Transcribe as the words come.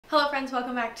Hello friends,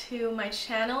 welcome back to my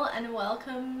channel and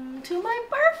welcome to my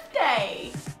birthday!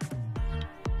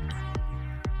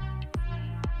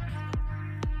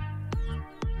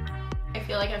 I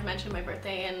feel like I've mentioned my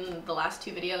birthday in the last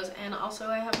two videos, and also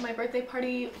I have my birthday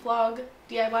party vlog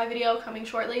DIY video coming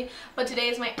shortly, but today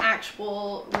is my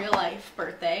actual real life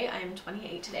birthday. I'm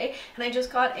 28 today and I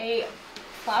just got a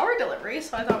flower delivery,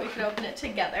 so I thought we could open it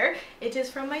together. It is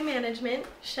from my management,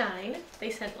 Shine. They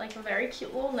sent like a very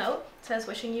cute little note. It says,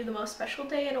 wishing you the most special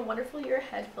day and a wonderful year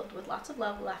ahead filled with lots of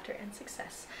love, laughter, and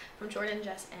success. From Jordan,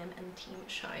 Jess, M, and Team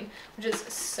Shine. Which is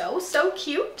so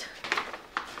cute.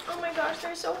 Oh my gosh,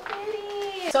 they're so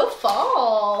pretty. So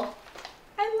fall.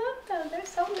 I love them. They're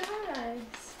so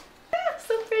nice. Yeah,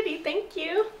 so pretty. Thank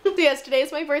you. So yes, today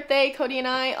is my birthday. Cody and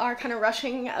I are kind of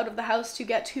rushing out of the house to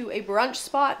get to a brunch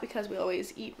spot because we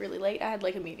always eat really late. I had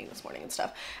like a meeting this morning and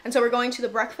stuff. And so we're going to the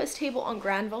breakfast table on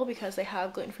Granville because they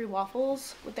have gluten-free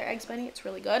waffles with their eggs benny. It's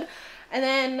really good. And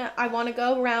then I want to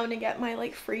go around and get my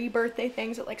like free birthday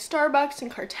things at like Starbucks and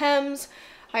Cartems.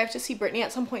 I have to see Brittany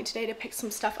at some point today to pick some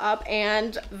stuff up,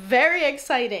 and very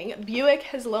exciting, Buick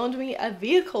has loaned me a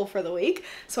vehicle for the week,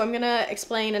 so I'm gonna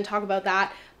explain and talk about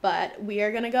that, but we are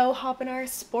gonna go hop in our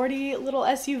sporty little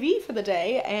SUV for the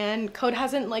day, and Code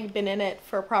hasn't like been in it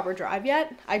for a proper drive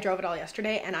yet. I drove it all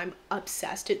yesterday and I'm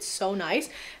obsessed. It's so nice.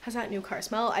 It has that new car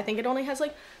smell. I think it only has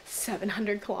like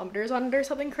 700 kilometers on it or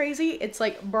something crazy. It's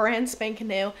like brand spanking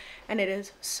new and it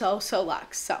is so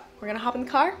luxe. So we're gonna hop in the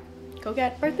car, go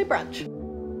get birthday brunch.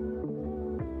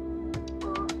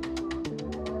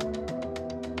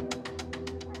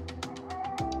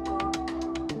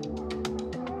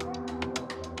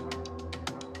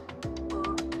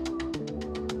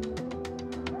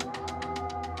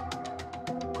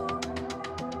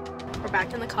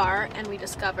 Back in the car, and we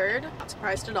discovered, not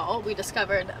surprised at all, we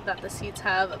discovered that the seats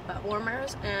have butt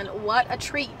warmers, and what a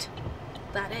treat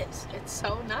that is. It's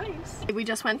so nice. We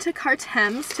just went to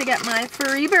Cartems to get my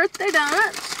free birthday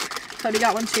donuts. Cody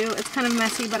got one too. It's kind of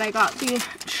messy, but I got the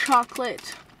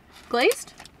chocolate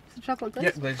glazed. Is it chocolate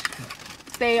glazed? Yeah, glazed.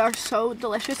 They are so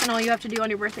delicious, and all you have to do on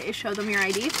your birthday is show them your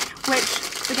ID,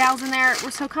 which the gals in there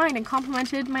were so kind and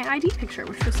complimented my ID picture,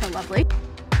 which was so lovely.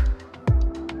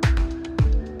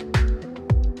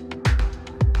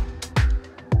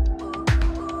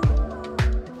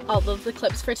 All of the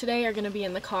clips for today are going to be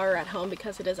in the car or at home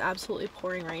because it is absolutely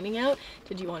pouring raining out.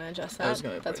 Did you want to adjust that?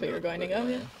 That's where you're going to go?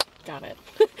 Yeah. Got it.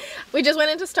 We just went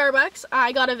into Starbucks.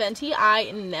 I got a venti. I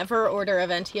never order a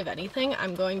venti of anything.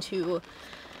 I'm going to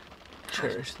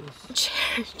cherish this.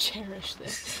 Cherish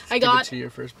this. I got to your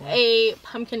firstborn. A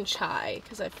pumpkin chai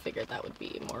because I figured that would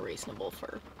be more reasonable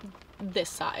for this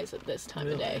size at this time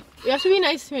of day. You have to be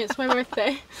nice to me. It's my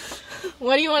birthday.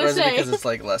 What do you want to say? Because it's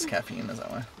like less caffeine, is that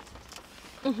why?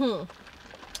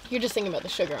 You're just thinking about the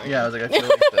sugar, aren't you? Yeah, I was like, I feel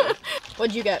like the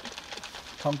What'd you get?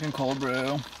 pumpkin cold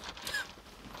brew,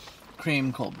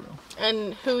 cream cold brew.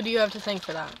 And who do you have to thank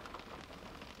for that?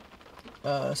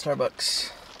 Starbucks.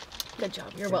 Good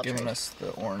job. You're for welcome. giving us the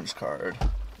orange card.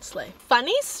 Slay.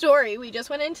 Funny story, we just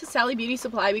went into Sally Beauty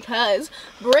Supply because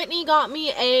Brittany got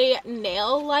me a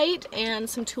nail light and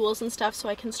some tools and stuff so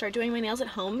I can start doing my nails at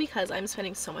home because I'm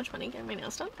spending so much money getting my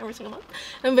nails done every single month.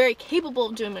 I'm very capable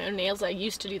of doing my own nails. I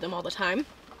used to do them all the time,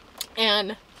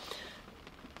 and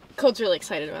Code's really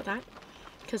excited about that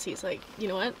because he's like, you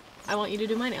know what? I want you to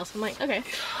do my nails. I'm like, okay.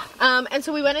 And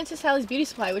so we went into Sally's Beauty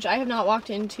Supply, which I have not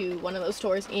walked into one of those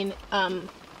stores in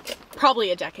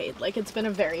probably a decade. Like, it's been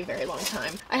a very long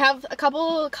time. I have a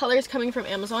couple colors coming from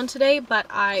Amazon today, but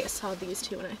I saw these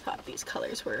two and I thought these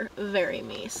colors were very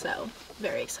me, so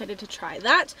very excited to try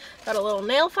that. Got a little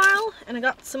nail file and I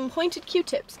got some pointed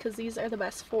Q-tips because these are the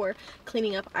best for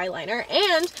cleaning up eyeliner.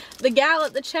 And the gal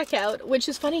at the checkout, which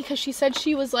is funny because she said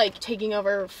she was like taking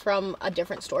over from a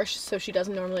different store, so she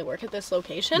doesn't normally work at this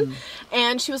location,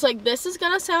 and she was like, this is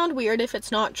gonna sound weird if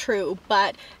it's not true,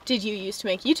 but did you used to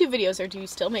make YouTube videos, or do you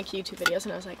still make YouTube videos?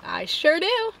 And I was like, I sure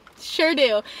do.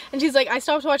 And she's like, I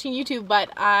stopped watching YouTube, but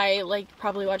I like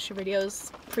probably watched your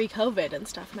videos pre-COVID and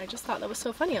stuff, and I just thought that was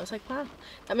so funny. I was like, wow,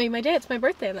 that made my day. It's my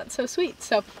birthday and that's so sweet.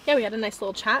 So yeah, we had a nice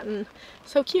little chat, and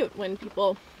so cute when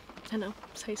people, I don't know,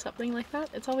 say something like that.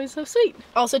 It's always so sweet.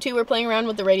 Also too, we're playing around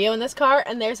with the radio in this car,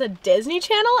 and there's a Disney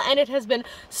Channel, and it has been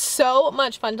so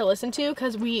much fun to listen to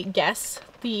because we guess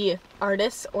the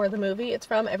artist or the movie it's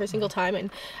from every single time,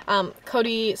 and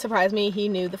Cody surprised me. He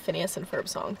knew the Phineas and Ferb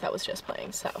song that was just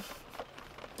playing, so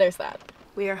there's that.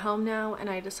 We are home now,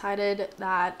 and I decided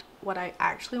that what I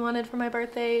actually wanted for my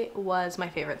birthday was my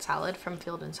favorite salad from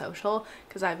Field and Social,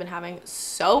 because I've been having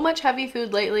so much heavy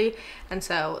food lately, and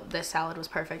so this salad was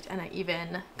perfect. And I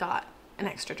even got an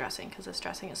extra dressing because this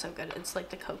dressing is so good. It's like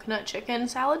the coconut chicken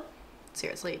salad.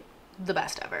 Seriously, the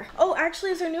best ever. Oh, actually,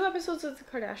 is there new episodes of the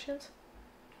Kardashians?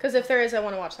 Because if there is, I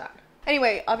want to watch that.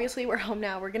 Anyway, obviously we're home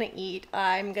now. We're gonna eat.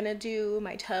 I'm gonna do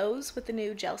my toes with the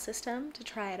new gel system to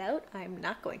try it out. I'm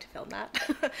not going to film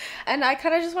that. And I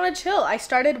kind of just want to chill. I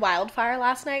started Wildfire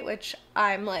last night, which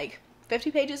I'm like 50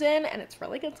 pages in, and it's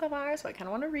really good so far, so I kind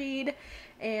of want to read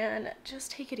and just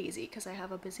take it easy because I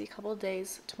have a busy couple of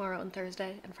days tomorrow and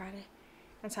Thursday and Friday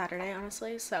and Saturday,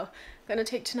 honestly. So I'm gonna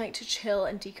take tonight to chill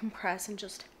and decompress and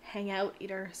just hang out,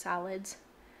 eat our salads,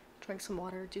 drink some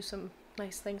water, do some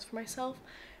nice things for myself,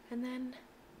 and then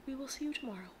we will see you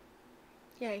tomorrow.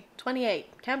 Yay,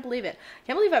 28. Can't believe it.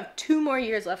 Can't believe I have 2 more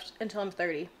years left until I'm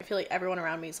 30. I feel like everyone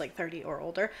around me is like 30 or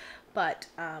older, but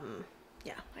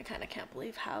yeah, I kind of can't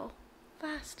believe how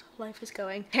fast life is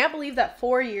going. Can't believe that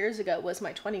 4 years ago was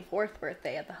my 24th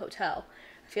birthday at the hotel.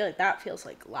 I feel like that feels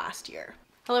like last year.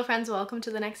 Hello friends, welcome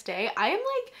to the next day. I am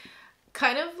like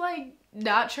kind of like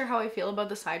not sure how I feel about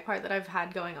the side part that I've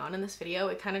had going on in this video.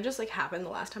 It kind of just like happened the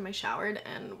last time I showered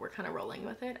and we're kind of rolling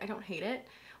with it. I don't hate it,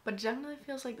 but it definitely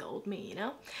feels like the old me, you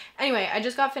know? Anyway, I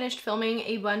just got finished filming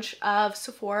a bunch of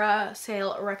Sephora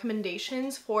sale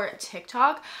recommendations for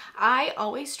TikTok. I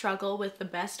always struggle with the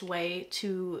best way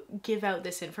to give out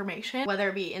this information, whether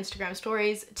it be Instagram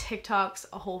stories, TikToks,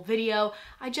 a whole video.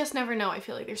 I just never know. I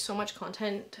feel like there's so much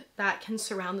content that can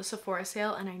surround the Sephora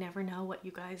sale and I never know what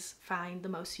you guys find the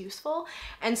most useful.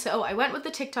 And so I went with the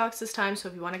TikToks this time, so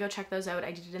if you want to go check those out,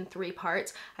 I did it in 3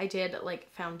 parts. I did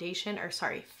like foundation, or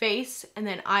sorry, face, and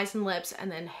then eyes and lips,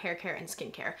 and then hair care and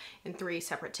skincare in 3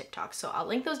 separate TikToks. So I'll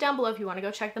link those down below if you want to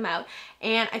go check them out.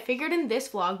 And I figured in this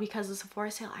vlog, because the Sephora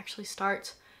sale actually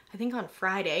starts I think on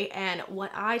Friday, and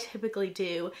what I typically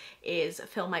do is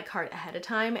fill my cart ahead of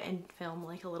time and film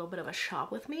like a little bit of a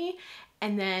shop with me,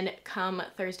 and then come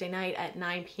Thursday night at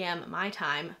 9 p.m. my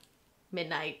time,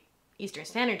 midnight Eastern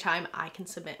Standard Time, I can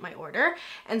submit my order.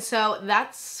 And so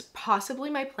that's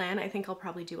possibly my plan. I think I'll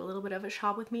probably do a little bit of a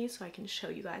shop with me so I can show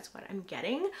you guys what I'm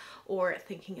getting or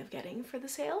thinking of getting for the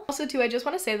sale. Also too, I just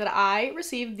want to say that I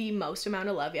received the most amount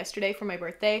of love yesterday for my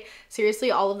birthday. Seriously,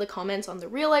 all of the comments on the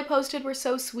reel I posted were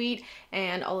so sweet,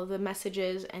 and all of the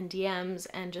messages and DMs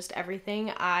and just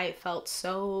everything. I felt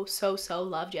so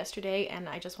loved yesterday, and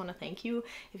I just want to thank you.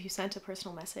 If you sent a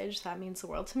personal message, that means the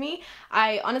world to me.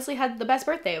 I honestly had the best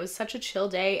birthday. It was such a chill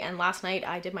day, and last night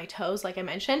I did my toes like I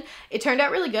mentioned. It turned out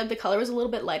really good. The color was a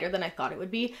little bit lighter than I thought it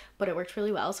would be, but it worked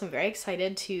really well, so I'm very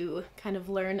excited to kind of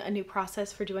learn a new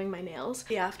process for doing my nails.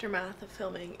 The aftermath of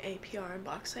filming a PR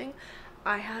unboxing,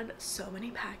 I had so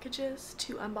many packages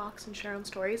to unbox and share on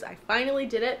stories. I finally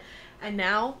did it, and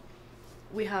now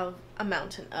we have a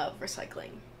mountain of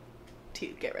recycling to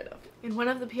get rid of. In one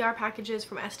of the PR packages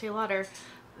from Estee Lauder,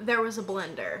 there was a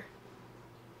blender.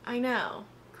 I know.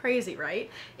 Crazy,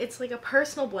 right? It's like a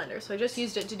personal blender, so I just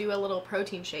used it to do a little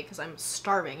protein shake because I'm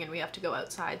starving and we have to go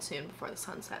outside soon before the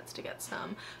sun sets to get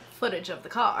some footage of the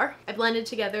car. I blended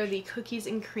together the cookies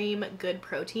and cream good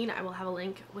protein. I will have a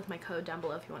link with my code down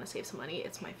below if you want to save some money.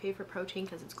 It's my favorite protein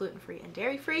because it's gluten-free and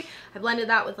dairy-free. I blended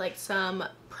that with like some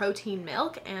protein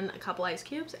milk and a couple ice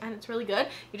cubes, and it's really good.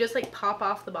 You just like pop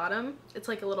off the bottom. It's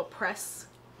like a little press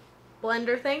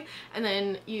blender thing, and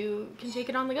then you can take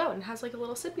it on the go, and it has like a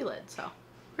little sippy lid, so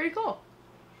pretty cool.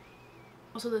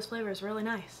 Also, this flavor is really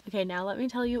nice. Okay, now let me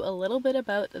tell you a little bit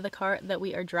about the car that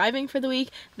we are driving for the week.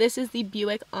 This is the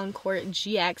Buick Encore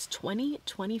GX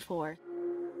 2024.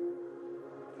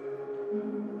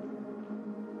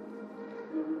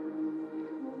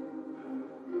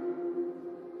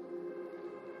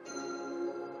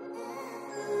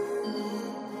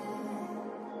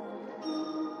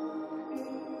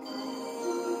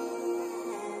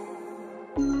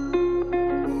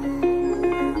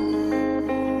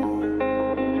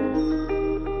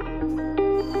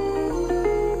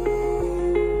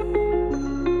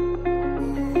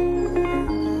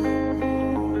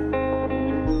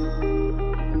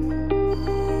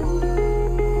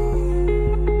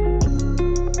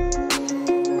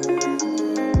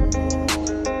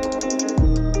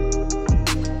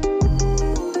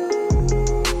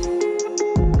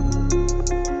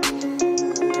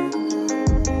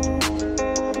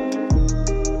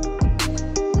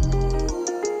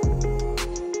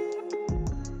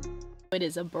 It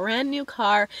is a brand new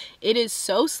car. It is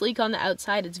so sleek on the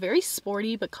outside. It's very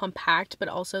sporty but compact, but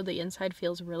also the inside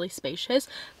feels really spacious.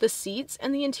 The seats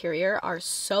and the interior are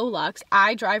so luxe.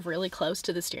 I drive really close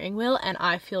to the steering wheel and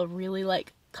I feel really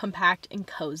like compact and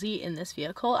cozy in this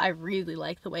vehicle. I really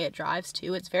like the way it drives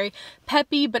too. It's very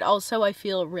peppy, but also I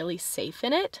feel really safe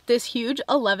in it. This huge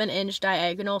 11-inch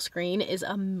diagonal screen is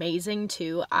amazing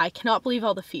too. I cannot believe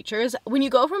all the features. When you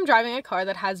go from driving a car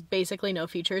that has basically no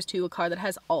features to a car that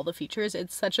has all the features,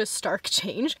 it's such a stark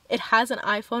change. It has an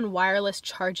iPhone wireless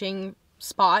charging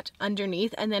spot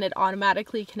underneath, and then it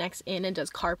automatically connects in and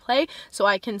does CarPlay, so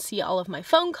I can see all of my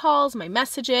phone calls, my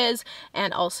messages,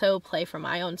 and also play from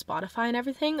my own Spotify and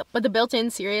everything. But the built-in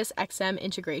Sirius XM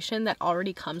integration that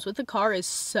already comes with the car is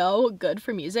so good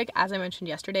for music. As I mentioned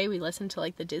yesterday, we listened to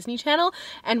like the Disney Channel,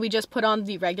 and we just put on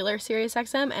the regular Sirius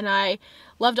XM, and I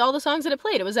loved all the songs that it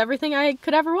played. It was everything I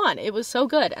could ever want. It was so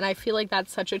good, and I feel like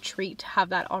that's such a treat to have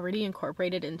that already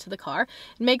incorporated into the car.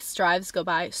 It makes drives go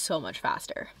by so much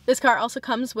faster. This car also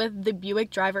comes with the Buick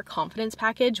Driver Confidence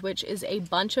Package, which is a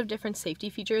bunch of different safety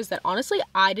features that honestly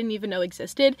I didn't even know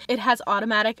existed. It has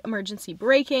automatic emergency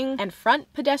braking and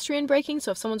front pedestrian braking,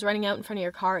 so if someone's running out in front of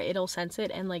your car, it'll sense it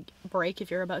and like brake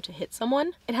if you're about to hit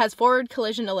someone. It has forward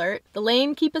collision alert. The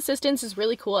lane keep assistance is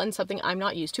really cool and something I'm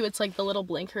not used to. It's like the little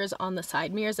blinkers on the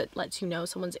side mirrors that lets you know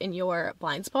someone's in your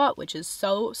blind spot, which is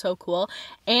so cool.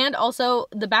 And also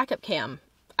the backup cam.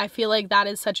 I feel like that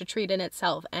is such a treat in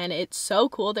itself, and it's so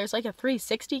cool. There's like a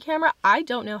 360 camera. I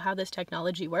don't know how this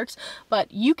technology works,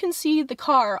 but you can see the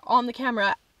car on the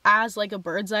camera as like a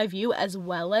bird's eye view as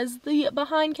well as the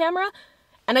behind camera.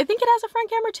 And I think it has a front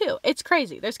camera too. It's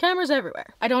crazy. There's cameras everywhere.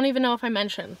 I don't even know if I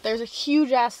mentioned. There's a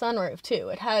huge ass sunroof too.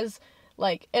 It has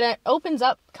like, it opens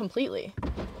up completely.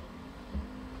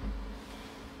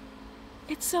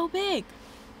 It's so big.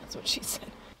 That's what she said.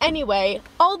 Anyway,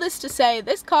 all this to say,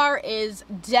 this car is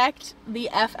decked the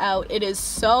F out. It is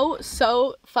so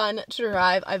fun to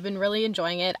drive. I've been really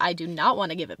enjoying it. I do not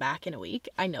want to give it back in a week.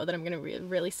 I know that I'm going to be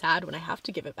really sad when I have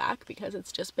to give it back because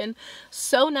it's just been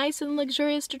so nice and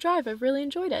luxurious to drive. I've really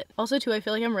enjoyed it. Also too, I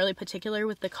feel like I'm really particular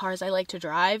with the cars I like to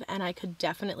drive, and I could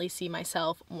definitely see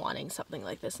myself wanting something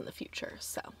like this in the future.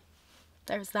 So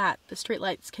there's that. The street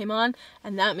lights came on,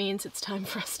 and that means it's time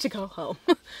for us to go home.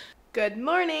 Good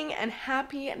morning and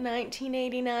happy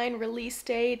 1989 release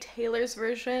day, Taylor's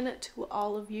version, to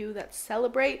all of you that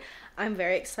celebrate. I'm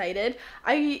very excited.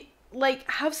 I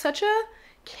have such a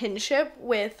kinship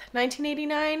with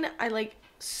 1989. I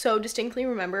so distinctly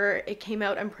remember it came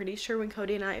out, I'm pretty sure, when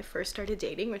Cody and I first started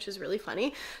dating, which is really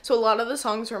funny. So a lot of the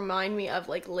songs remind me of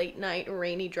like late night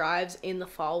rainy drives in the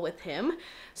fall with him.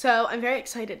 So I'm very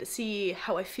excited to see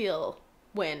how I feel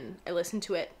when I listen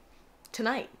to it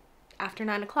tonight after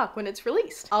 9 o'clock when it's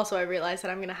released. Also, I realized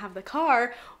that I'm gonna have the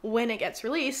car when it gets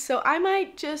released, so I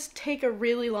might just take a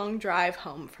really long drive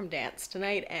home from dance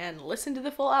tonight and listen to the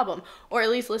full album, or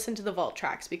at least listen to the vault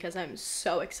tracks because I'm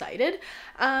so excited.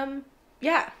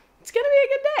 Yeah, it's gonna be a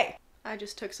good day. I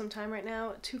just took some time right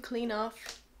now to clean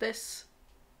off this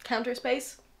counter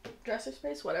space, dresser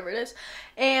space, whatever it is,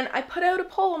 and I put out a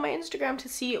poll on my Instagram to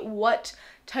see what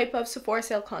type of Sephora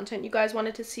sale content you guys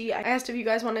wanted to see. I asked if you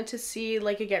guys wanted to see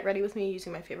like a get ready with me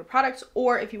using my favorite products,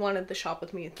 or if you wanted the shop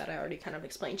with me that I already kind of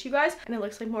explained to you guys. And it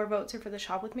looks like more votes are for the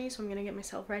shop with me, so I'm gonna get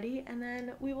myself ready and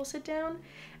then we will sit down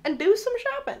and do some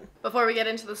shopping. Before we get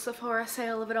into the Sephora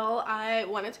sale of it all, I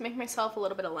wanted to make myself a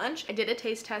little bit of lunch. I did a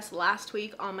taste test last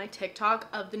week on my TikTok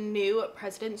of the new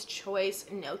President's Choice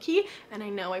gnocchi, and I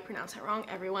know I pronounced that wrong.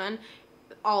 Everyone,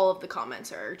 all of the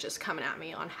comments are just coming at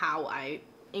me on how I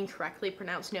incorrectly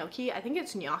pronounce gnocchi. I think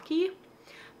it's gnocchi,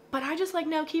 but I just like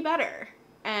gnocchi better,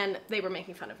 and they were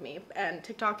making fun of me, and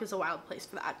TikTok is a wild place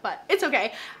for that, but it's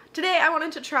okay. Today I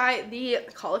wanted to try the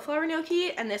cauliflower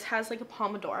gnocchi, and this has like a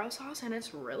pomodoro sauce and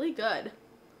it's really good.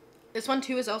 This one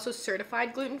too is also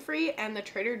certified gluten-free, and the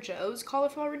Trader Joe's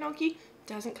cauliflower gnocchi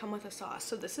doesn't come with a sauce,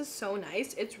 so this is so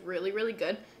nice. It's really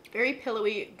good, very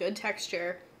pillowy, good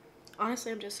texture.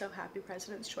 Honestly, I'm just so happy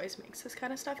President's Choice makes this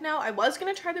kind of stuff now. I was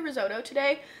gonna try the risotto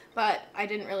today, but I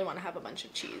didn't really want to have a bunch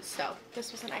of cheese, so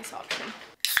this was a nice option.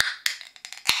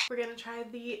 We're gonna try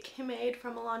the Kimade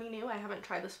from Alani Nu. I haven't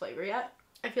tried this flavor yet.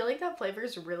 I feel like that flavor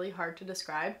is really hard to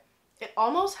describe. It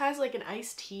almost has like an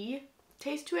iced tea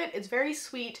taste to it. It's very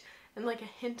sweet and like a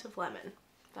hint of lemon,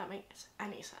 if that makes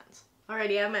any sense.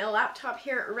 Alrighty, I have my laptop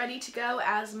here ready to go.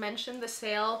 As mentioned, the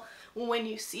sale, when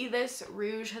you see this,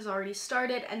 Rouge has already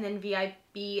started, and then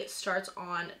VIB starts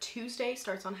on Tuesday,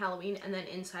 starts on Halloween, and then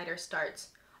Insider starts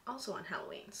also on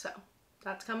Halloween. So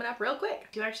that's coming up real quick. I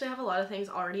do actually have a lot of things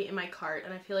already in my cart,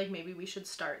 and I feel like maybe we should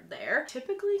start there.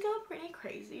 Typically go pretty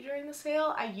crazy during the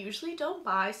sale. I usually don't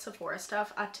buy Sephora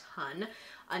stuff a ton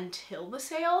until the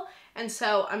sale, and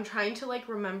so I'm trying to like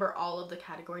remember all of the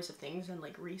categories of things and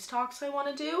like restocks I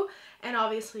want to do, and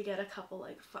obviously get a couple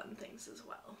like fun things as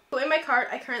well. So in my cart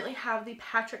I currently have the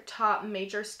Patrick Ta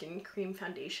Major Skin Cream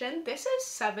Foundation. This is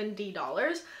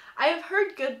 $70. I have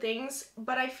heard good things,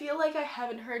 but I feel like I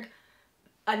haven't heard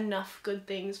enough good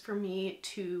things for me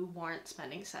to warrant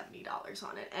spending $70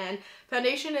 on it. And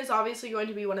foundation is obviously going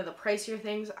to be one of the pricier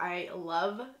things. I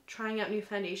love trying out new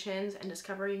foundations and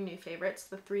discovering new favorites.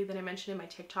 The three that I mentioned in my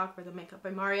TikTok were the Makeup by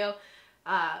Mario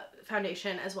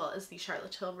foundation, as well as the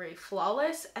Charlotte Tilbury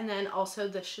Flawless, and then also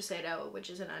the Shiseido, which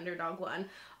is an underdog one.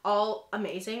 All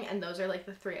amazing, and those are like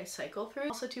the three I cycle through.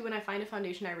 Also too, when I find a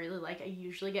foundation I really like, I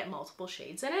usually get multiple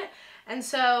shades in it, and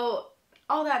so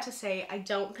all that to say, I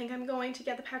don't think I'm going to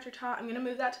get the Patrick Ta. I'm gonna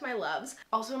move that to my loves.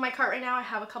 Also in my cart right now, I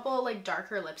have a couple of like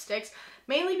darker lipsticks,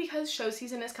 mainly because show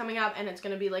season is coming up and it's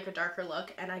gonna be like a darker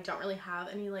look, and I don't really have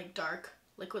any like dark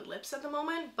liquid lips at the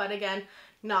moment, but again,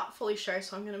 not fully sure,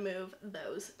 so I'm gonna move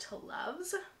those to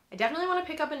loves. I definitely want to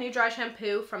pick up a new dry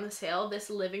shampoo from the sale. This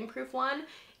Living Proof one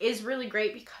is really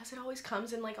great because it always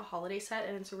comes in like a holiday set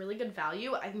and it's a really good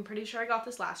value. I'm pretty sure I got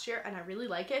this last year and I really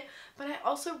like it, but I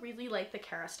also really like the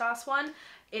Kerastase one.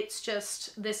 It's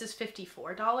just, this is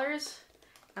 $54,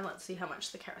 and let's see how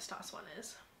much the Kerastase one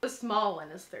is. The small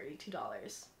one is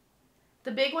 $32.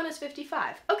 The big one is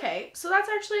 $55. Okay, so that's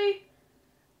actually,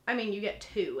 I mean, you get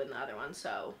two in the other one,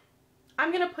 so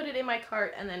I'm gonna put it in my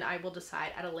cart and then I will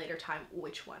decide at a later time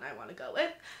which one I want to go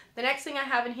with. The next thing I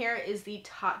have in here is the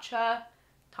Tatcha?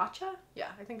 Yeah,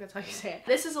 I think that's how you say it.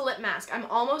 This is a lip mask. I'm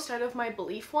almost out of my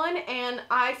Belief one, and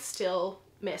I still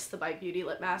miss the VIB Beauty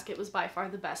lip mask. It was by far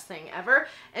the best thing ever,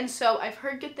 and so I've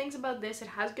heard good things about this. It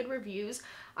has good reviews.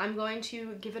 I'm going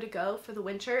to give it a go for the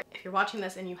winter. If you're watching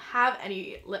this and you have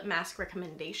any lip mask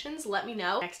recommendations, let me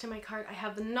know. Next in my cart I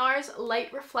have the NARS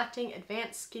Light Reflecting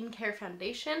Advanced Skincare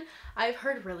Foundation. I've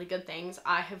heard really good things.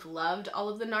 I have loved all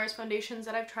of the NARS foundations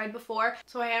that I've tried before,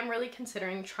 so I am really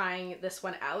considering trying this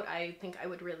one out. I think I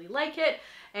would really like it,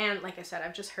 and like I said,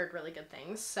 I've just heard really good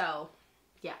things, so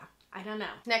yeah, I don't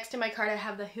know. Next in my cart I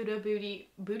have the Huda Beauty,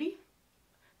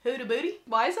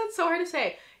 why is that so hard to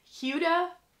say? Huda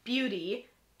Beauty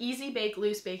Easy Bake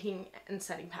Loose Baking and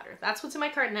Setting Powder. That's what's in my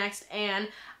cart next, and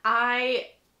I'm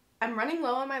running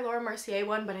low on my Laura Mercier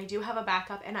one, but I do have a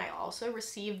backup, and I also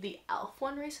received the e.l.f.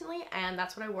 one recently, and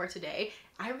that's what I wore today.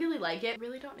 I really like it.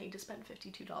 Really don't need to spend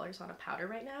 $52 on a powder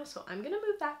right now, so I'm gonna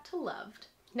move that to loved.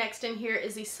 Next in here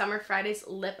is the Summer Fridays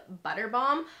Lip Butter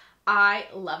Balm. I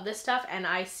love this stuff, and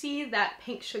I see that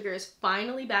Pink Sugar is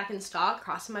finally back in stock.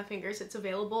 Crossing my fingers it's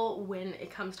available when it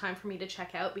comes time for me to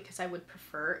check out, because I would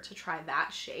prefer to try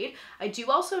that shade. I do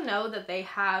also know that they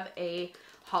have a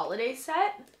holiday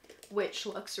set, which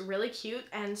looks really cute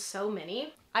and so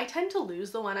mini. I tend to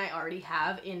lose the one I already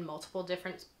have in multiple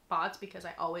different spots because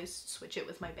I always switch it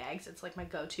with my bags. It's like my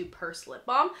go-to purse lip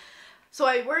balm. So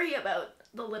I worry about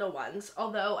the little ones,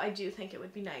 although I do think it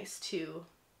would be nice to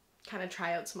kind of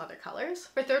try out some other colors.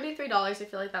 For $33, I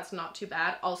feel like that's not too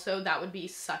bad. Also, that would be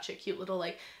such a cute little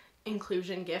like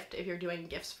inclusion gift if you're doing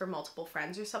gifts for multiple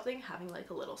friends or something, having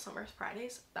like a little Summer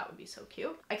Fridays. That would be so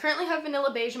cute. I currently have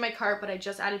Vanilla Beige in my cart, but I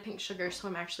just added Pink Sugar, so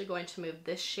I'm actually going to move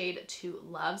this shade to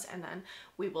loves, and then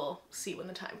we will see when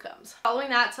the time comes. Following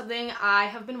that, something I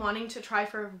have been wanting to try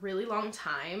for a really long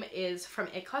time is from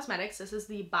IT Cosmetics. This is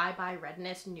the Bye Bye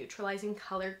Redness Neutralizing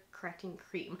Color Correcting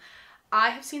Cream. I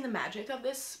have seen the magic of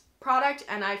this product,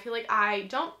 and I feel like I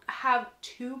don't have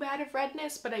too bad of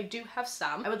redness, but I do have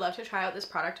some. I would love to try out this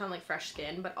product on like fresh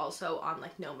skin, but also on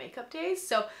like no makeup days.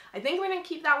 So I think I'm gonna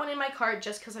keep that one in my cart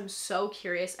just because I'm so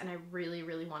curious and I really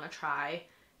want to try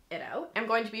it out. I'm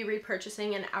going to be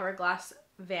repurchasing an Hourglass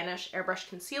Vanish Airbrush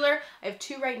Concealer. I have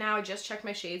two right now. I just checked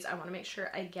my shades. I want to make sure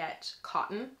I get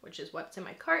Cotton, which is what's in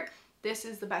my cart. This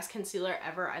is the best concealer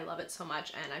ever. I love it so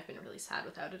much, and I've been really sad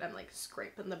without it. I'm like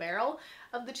scraping the barrel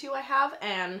of the two I have,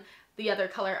 and the other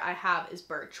color I have is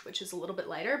Birch, which is a little bit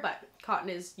lighter, but Cotton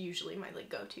is usually my like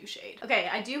go-to shade. Okay,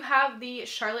 I do have the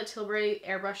Charlotte Tilbury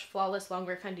Airbrush Flawless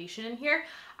Longwear Foundation in here.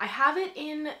 I have it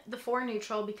in the 4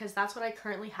 Neutral because that's what I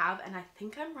currently have, and I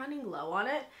think I'm running low on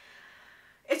it.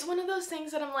 It's one of those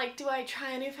things that I'm like, do I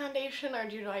try a new foundation or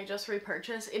do I just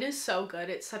repurchase? It is so good.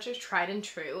 It's such a tried and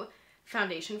true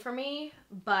foundation for me,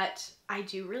 but I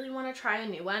do really want to try a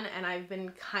new one, and I've been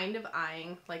kind of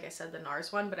eyeing, like I said, the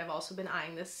NARS one, but I've also been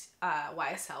eyeing this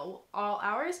YSL All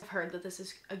Hours. I've heard that this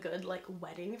is a good like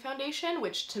wedding foundation,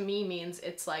 which to me means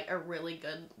it's like a really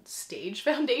good stage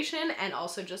foundation and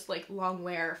also just like long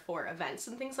wear for events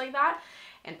and things like that,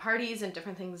 and parties and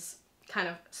different things kind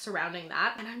of surrounding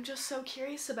that. And I'm just so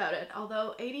curious about it,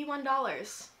 although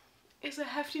 $81 is a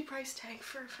hefty price tag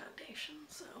for a foundation,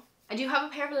 so. I do have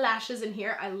a pair of lashes in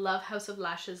here. I love House of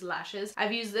Lashes lashes.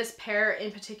 I've used this pair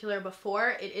in particular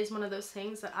before. It is one of those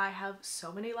things that I have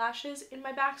so many lashes in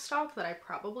my back stock that I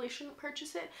probably shouldn't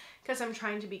purchase it because I'm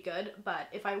trying to be good, but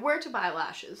if I were to buy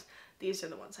lashes, these are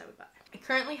the ones I would buy. I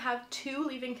currently have 2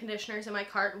 leave-in conditioners in my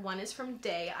cart. One is from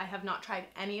Day. I have not tried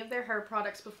any of their hair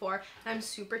products before, and I'm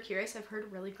super curious. I've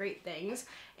heard really great things,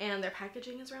 and their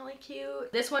packaging is really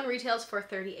cute. This one retails for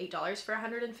 $38 for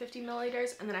 150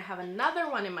 milliliters, and then I have another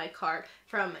one in my cart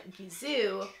from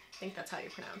Gizu. I think that's how you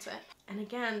pronounce it. And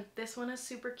again, this one is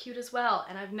super cute as well,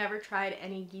 and I've never tried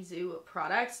any Gizu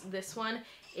products. This one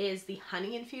is the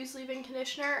honey infused leave-in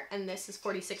conditioner, and this is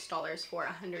 $46 for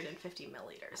 150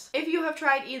 milliliters. If you have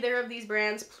tried either of these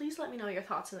brands, please let me know your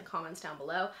thoughts in the comments down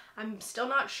below. I'm still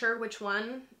not sure which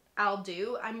one I'll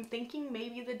do. I'm thinking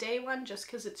maybe the Day one just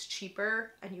because it's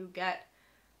cheaper and you get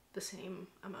the same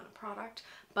amount of product,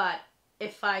 but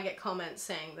if I get comments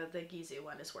saying that the Gizu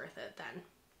one is worth it, then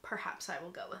perhaps I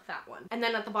will go with that one. And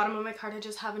then at the bottom of my cart, I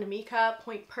just have an Amika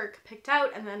Point Perk picked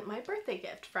out, and then my birthday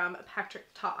gift from Patrick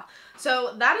Ta.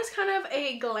 So that is kind of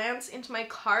a glance into my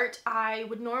cart. I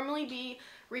would normally be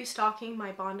restocking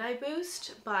my Bondi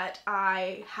Boost, but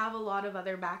I have a lot of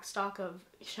other back stock of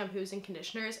shampoos and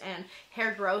conditioners, and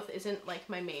hair growth isn't like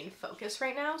my main focus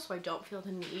right now, so I don't feel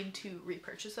the need to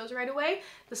repurchase those right away.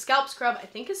 The scalp scrub I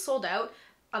think is sold out,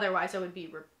 otherwise I would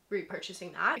be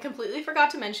repurchasing that. I completely forgot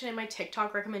to mention in my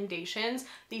TikTok recommendations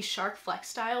the Shark Flex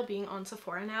style being on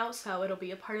Sephora now, so it'll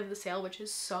be a part of the sale, which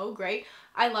is so great.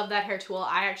 I love that hair tool.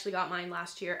 I actually got mine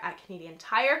last year at Canadian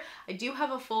Tire. I do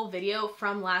have a full video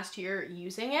from last year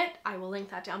using it. I will link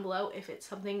that down below if it's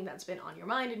something that's been on your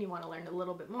mind and you want to learn a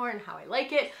little bit more and how I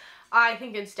like it. I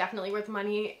think it's definitely worth the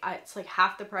money. It's like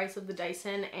half the price of the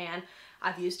Dyson, and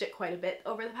I've used it quite a bit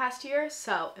over the past year,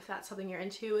 so if that's something you're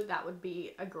into, that would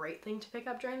be a great thing to pick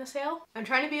up during the sale. I'm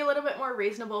trying to be a little bit more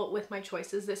reasonable with my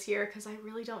choices this year because I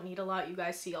really don't need a lot. You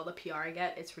guys see all the PR I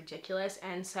get, it's ridiculous,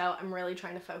 and so I'm really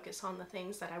trying to focus on the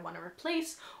things that I want to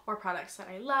replace or products that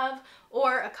I love,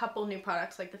 or a couple new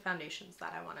products like the foundations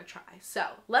that I want to try. So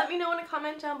let me know in a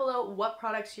comment down below what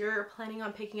products you're planning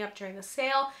on picking up during the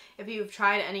sale. If you've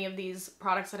tried any of these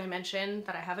products that I mentioned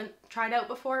that I haven't tried out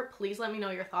before, please let me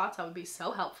know your thoughts. That would be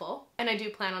so helpful. And I do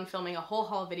plan on filming a whole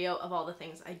haul video of all the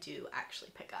things I do actually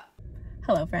pick up.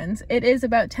 Hello friends, it is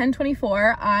about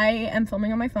 10:24. I am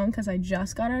filming on my phone because I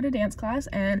just got out of dance class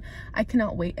and I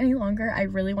cannot wait any longer. I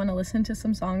really want to listen to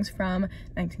some songs from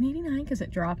 1989 because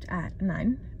it dropped at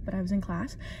 9, but I was in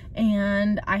class,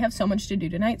 and I have so much to do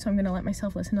tonight, so I'm gonna let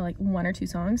myself listen to like 1 or 2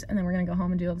 songs and then we're gonna go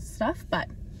home and do all this stuff. But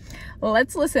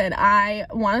let's listen. I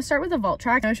want to start with the vault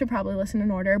track. I should probably listen in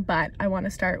order, but I want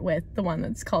to start with the one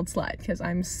that's called Slut because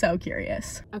I'm so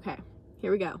curious. Okay,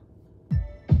 here we go.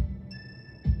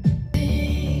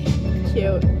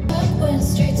 Cute.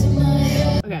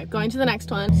 Okay, going to the next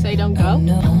one. Say Don't Go. I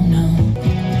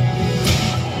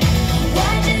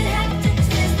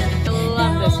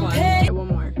love this one. Okay, one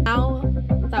more. Now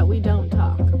That We Don't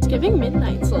Talk. It's giving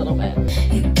Midnights a little bit.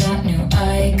 You got no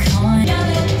icon.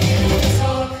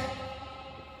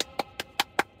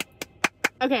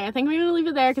 Okay, I think we're gonna leave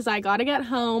it there because I gotta get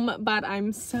home, but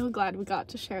I'm so glad we got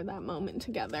to share that moment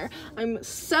together. I'm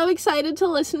so excited to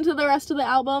listen to the rest of the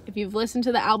album. If you've listened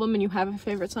to the album and you have a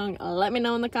favorite song, let me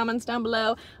know in the comments down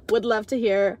below. Would love to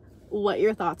hear what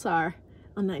your thoughts are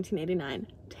on 1989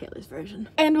 Taylor's version.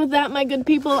 And with that, my good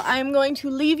people, I'm going to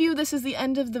leave you. This is the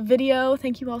end of the video.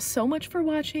 Thank you all so much for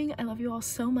watching. I love you all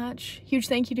so much. Huge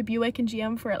thank you to Buick and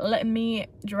GM for letting me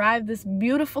drive this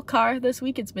beautiful car this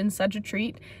week. It's been such a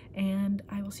treat, and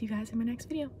I will see you guys in my next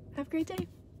video. Have a great day.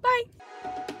 Bye.